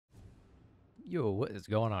Yo, what is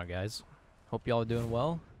going on, guys? Hope y'all are doing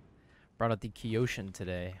well. Brought out the Kyoshin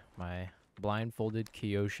today, my blindfolded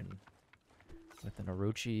Kyoshin, with an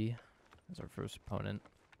Orochi as our first opponent.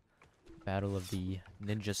 Battle of the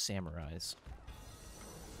Ninja Samurais.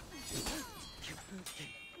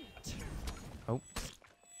 Oh.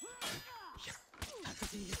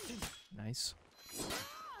 Nice.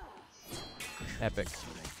 Epic.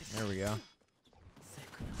 There we go.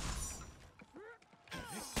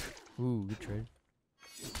 Ooh, good trade.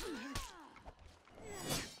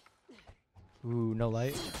 Ooh, no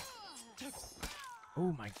light.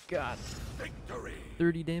 Oh my god. Victory.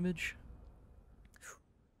 30 damage.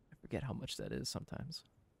 I forget how much that is sometimes.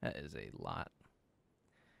 That is a lot.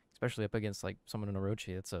 Especially up against like someone in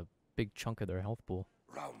Orochi. It's a big chunk of their health pool.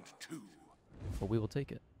 Round 2. But we will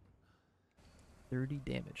take it. 30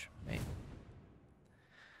 damage. Man.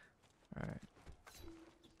 Alright.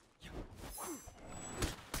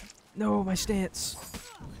 No, my stance.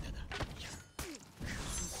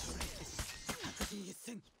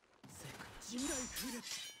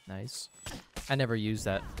 Nice. I never used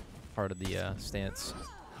that part of the stance.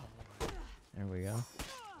 There we go.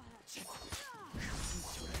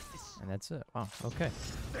 And that's it. Oh, okay.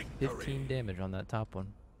 15 damage on that top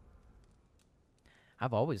one.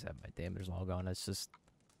 I've always had my damage log on. It's just...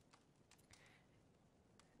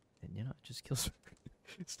 And you know, it just kills...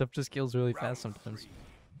 Stuff just kills really fast sometimes.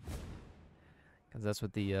 Because that's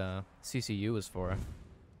what the CCU was for.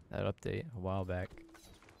 That update a while back.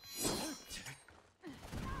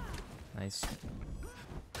 Nice.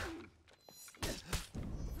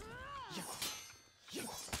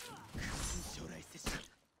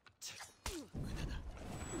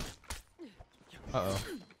 Uh-oh.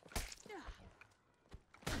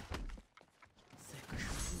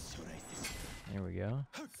 There we go.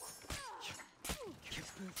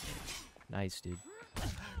 Nice, dude.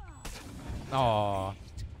 Oh,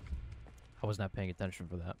 I was not paying attention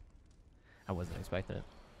for that. I wasn't expecting it.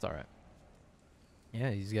 It's alright.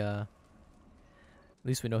 Yeah, he's got... At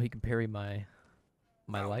least we know he can parry my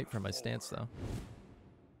light from my stance, though.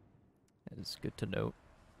 It's good to note.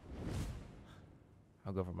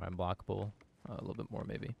 I'll go for my unblockable a little bit more,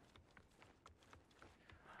 maybe.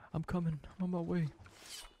 I'm coming. I'm on my way.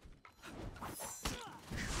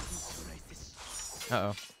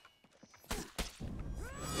 Uh-oh.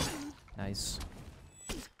 Nice.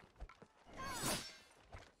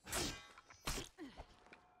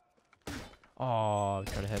 Oh,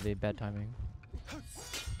 got a heavy. Bad timing.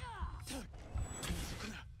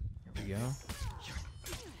 Here we go.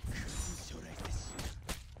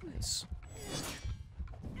 Nice.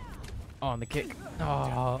 Oh, on the kick.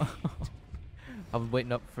 Oh. I was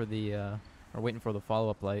waiting up for the, or waiting for the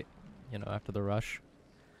follow-up light, you know, after the rush.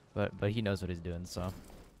 But he knows what he's doing, so.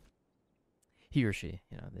 He or she,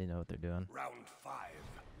 you know, they know what they're doing. Round 5.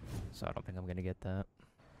 So I don't think I'm gonna get that.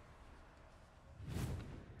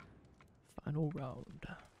 Final round.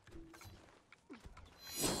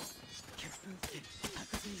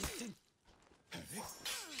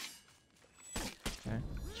 Okay.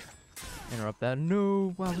 Interrupt that.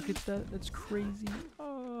 No! Wow, look at that. That's crazy.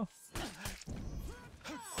 Oh.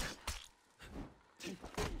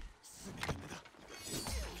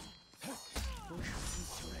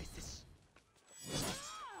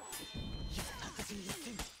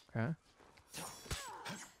 Okay.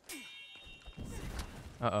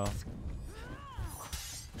 Uh-oh.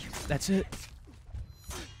 That's it.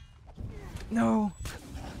 No.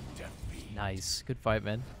 Nice. Good fight,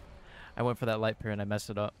 man. I went for that light pair and I messed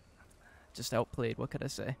it up. Just outplayed. What could I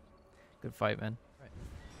say? Good fight, man. Right.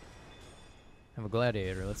 I have a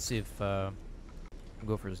gladiator. Let's see if I'll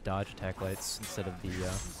go for his dodge attack lights instead of the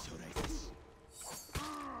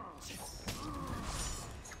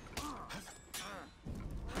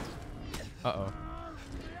Uh-oh.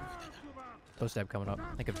 Toe stab coming up.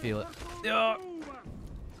 I can feel it. Yeah.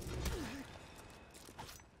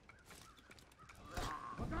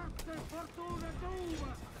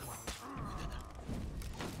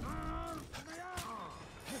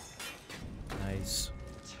 Nice.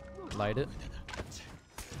 Light it.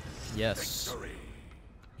 Yes.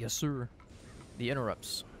 Yes, sir. The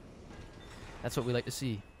interrupts. That's what we like to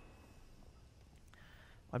see.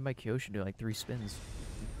 Why'd my Kyoshin do like 3 spins?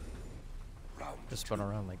 Just spun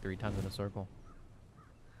around like 3 times in a circle.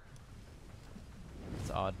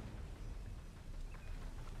 It's odd.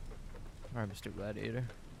 Alright, Mr. Gladiator.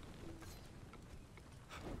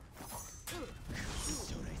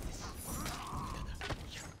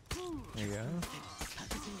 There you go.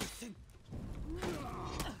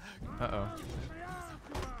 Uh-oh.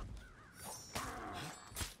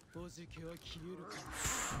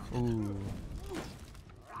 Ooh.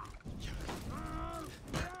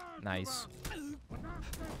 Nice.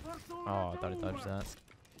 Oh, I thought I dodged that.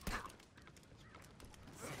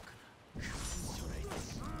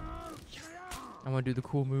 I want to do the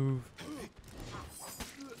cool move.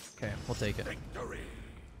 Okay, we'll take it. Victory.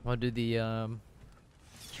 I want to do the,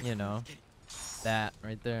 you know, that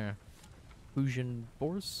right there. Fusion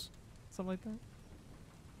Force? Something like that?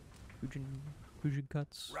 Fusion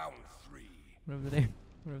Cuts? Round 3. Whatever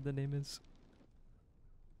the name is.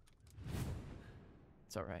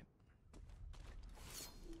 It's alright.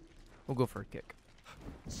 We'll go for a kick.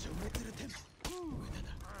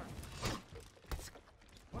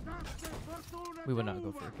 We would not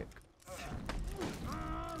go for a kick.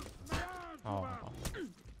 Oh.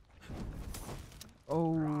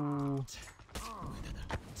 Oh.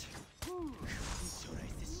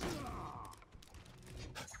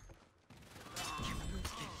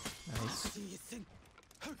 Nice.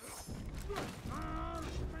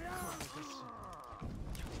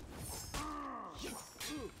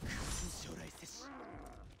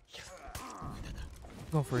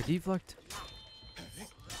 Going for a deflect.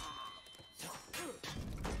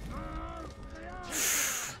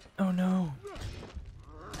 Oh no.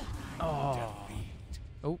 Oh.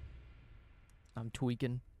 Oh. I'm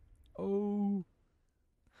tweaking. Oh.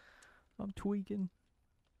 I'm tweaking.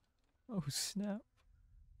 Oh snap.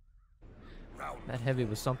 That heavy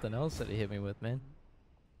was something else that he hit me with, man.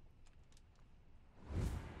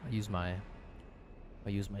 I use my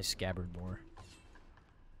scabbard more.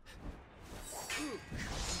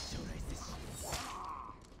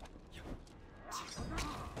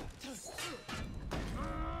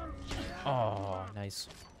 Oh, nice.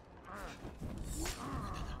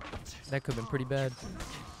 That could have been pretty bad.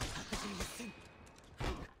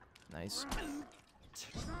 Nice.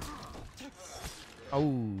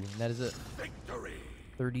 Oh, that is it. Victory.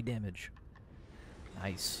 30 damage.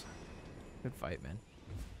 Nice. Good fight, man.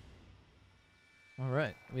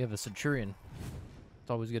 Alright, we have a Centurion.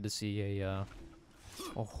 It's always good to see a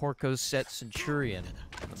Horko set Centurion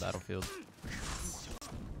on the battlefield.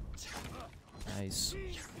 Nice.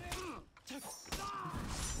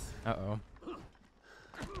 Uh-oh.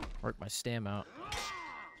 Work my stam out.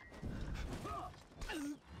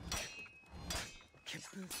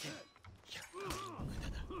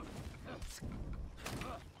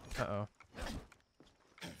 Uh-oh.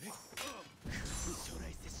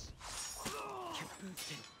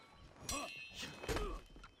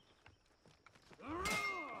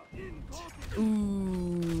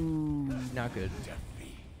 Ooh, not good.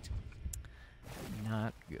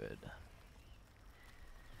 Not good.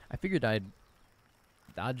 I figured I'd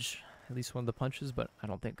dodge at least one of the punches, but I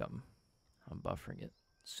don't think I'm buffering it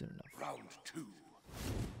soon enough. Round 2.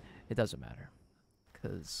 It doesn't matter,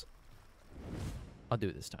 cause I'll do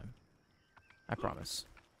it this time. I promise.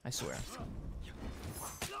 I swear.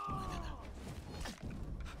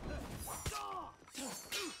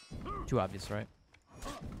 Too obvious, right?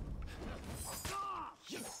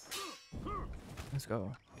 Let's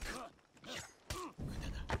go.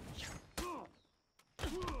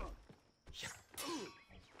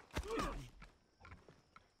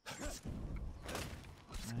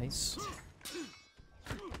 Nice.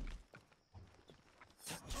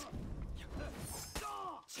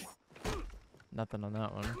 Nothing on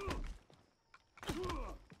that one.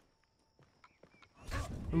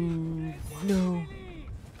 Ooh, no.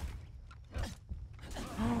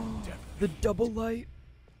 The double light.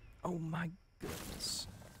 Oh my goodness.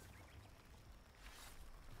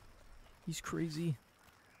 He's crazy.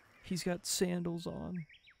 He's got sandals on.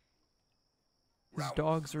 His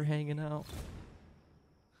dogs are hanging out.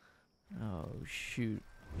 Oh shoot.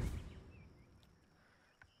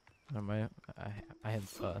 I have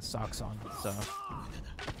socks on, so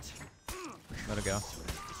let it go.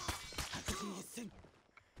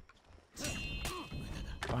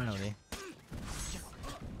 Finally.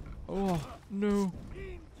 Oh no.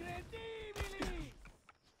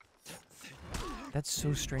 That's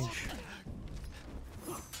so strange.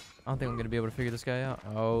 I don't think I'm gonna be able to figure this guy out.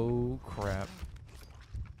 Oh crap.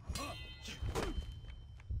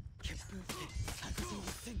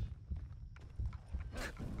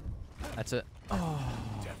 That's it. Oh.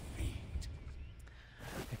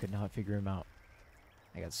 I could not figure him out.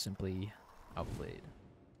 I got simply outplayed.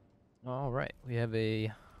 Alright, we have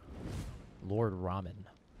a Lord Ramen.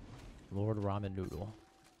 Lord Ramen Noodle.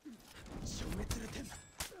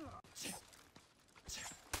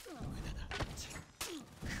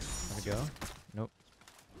 Let it go? Nope.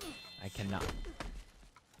 I cannot.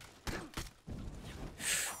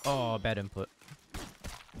 Oh, bad input.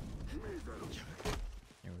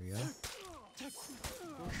 There we go.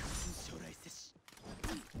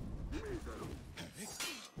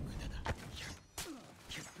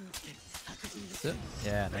 That's it.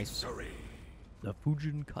 Yeah, nice. Victory. The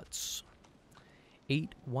Fujin cuts.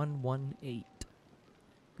 8118.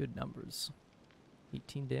 Good numbers.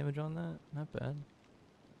 18 damage on that. Not bad.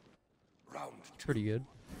 Round 2. Pretty good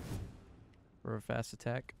for a fast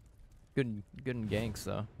attack. Good in ganks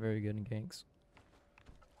though. Very good in ganks.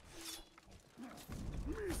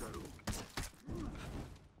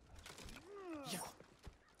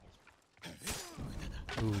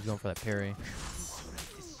 Ooh, he's going for that parry.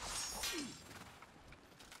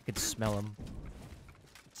 I could smell him.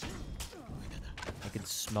 I could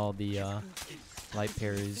smell the light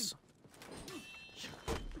parries.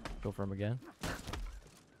 Go for him again.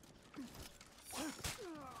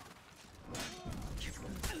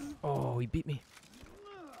 Oh, he beat me.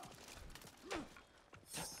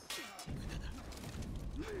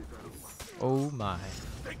 Oh my.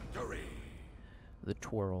 Victory. The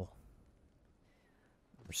twirl.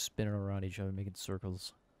 We're spinning around each other, making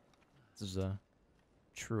circles. This is a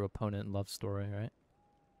true opponent love story, right?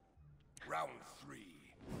 Round 3.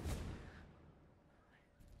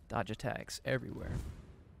 Dodge attacks everywhere.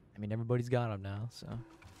 I mean, everybody's got them now, so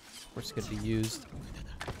of course it's gonna be used.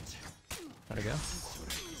 How'd it go?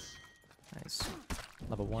 Nice.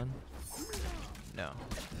 Level 1? No.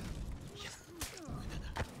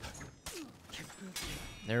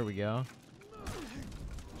 There we go.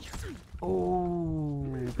 Oh,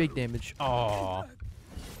 big damage. Oh,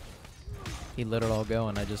 he let it all go,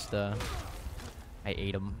 and I just I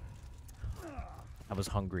ate him. I was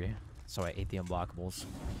hungry, so I ate the unblockables.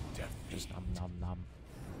 Just nom nom nom.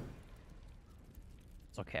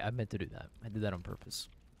 It's okay. I meant to do that. I did that on purpose.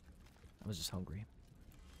 I was just hungry.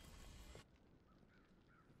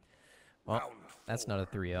 Well, that's not a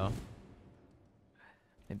 3-0.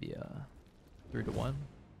 Maybe a 3-1.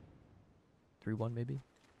 3-1 maybe.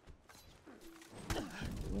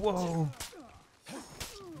 Whoa.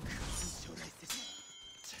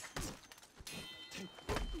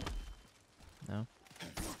 No.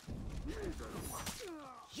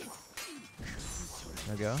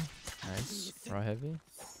 There we go. Nice. Raw heavy.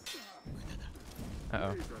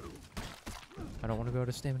 Uh-oh. I don't want to go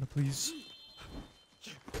to stamina, please.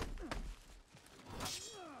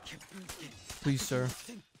 Please, sir.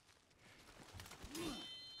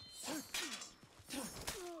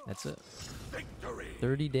 That's it. Victory.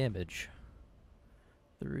 30 damage.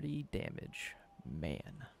 30 damage.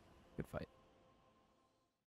 Man. Good fight.